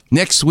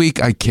Next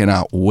week, I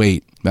cannot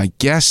wait. My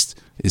guest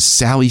is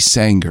Sally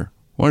Sanger,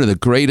 one of the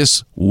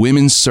greatest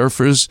women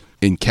surfers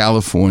in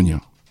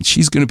California.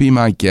 She's going to be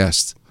my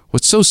guest.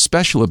 What's so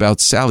special about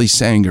Sally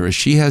Sanger is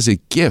she has a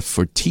gift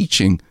for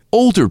teaching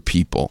older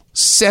people,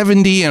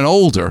 70 and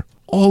older,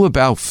 all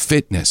about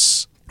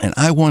fitness. And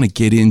I want to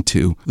get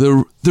into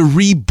the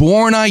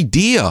reborn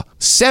idea.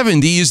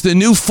 70 is the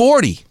new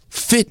 40.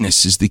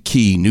 Fitness is the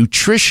key.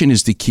 Nutrition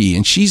is the key.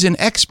 And she's an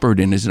expert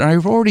in it. And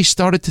I've already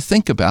started to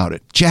think about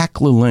it. Jack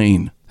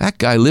LaLanne. That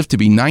guy lived to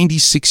be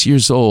 96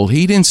 years old.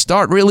 He didn't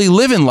start really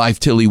living life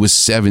till he was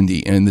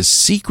 70. And the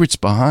secrets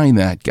behind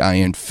that guy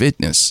in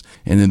fitness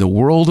and in the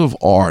world of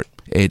art.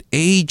 At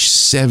age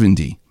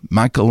 70,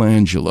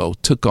 Michelangelo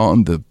took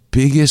on the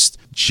biggest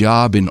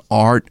job in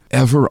art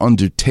ever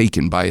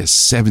undertaken by a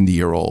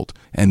 70-year-old.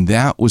 And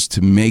that was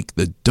to make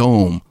the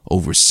dome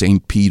over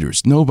St.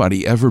 Peter's.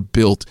 Nobody ever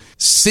built,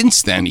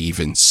 since then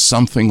even,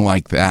 something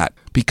like that.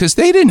 Because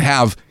they didn't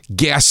have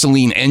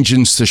gasoline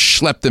engines to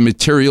schlep the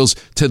materials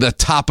to the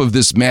top of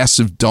this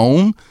massive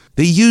dome.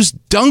 They used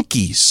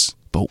donkeys.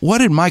 But what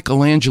did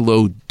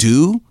Michelangelo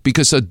do?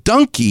 Because a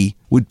donkey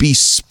would be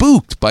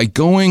spooked by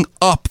going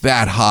up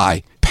that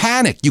high.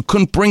 Panic. You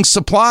couldn't bring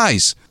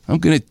supplies. I'm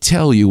going to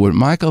tell you what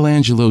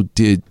Michelangelo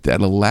did that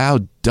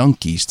allowed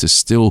donkeys to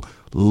still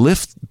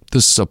lift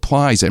the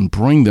supplies and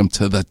bring them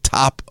to the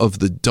top of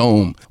the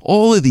dome.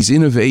 All of these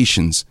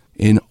innovations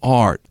in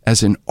art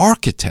as an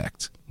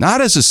architect,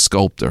 not as a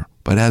sculptor,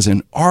 but as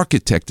an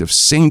architect of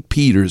St.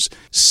 Peter's,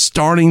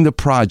 starting the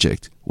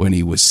project when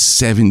he was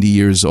 70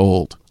 years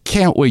old.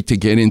 Can't wait to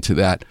get into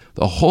that.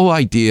 The whole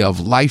idea of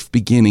life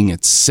beginning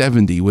at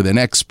 70 with an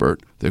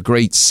expert, the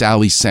great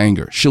Sally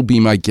Sanger. She'll be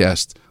my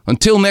guest.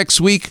 Until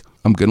next week,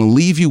 I'm going to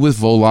leave you with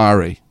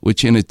Volare,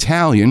 which in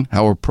Italian,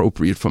 how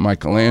appropriate for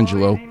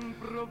Michelangelo,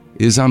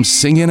 is I'm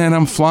singing and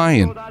I'm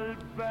flying.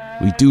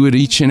 We do it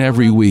each and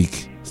every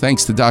week.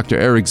 Thanks to Dr.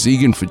 Eric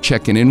Ziegen for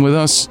checking in with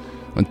us.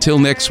 Until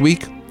next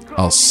week,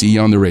 I'll see you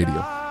on the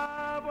radio.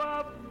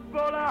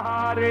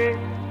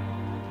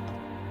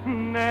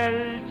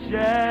 Nel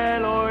cielo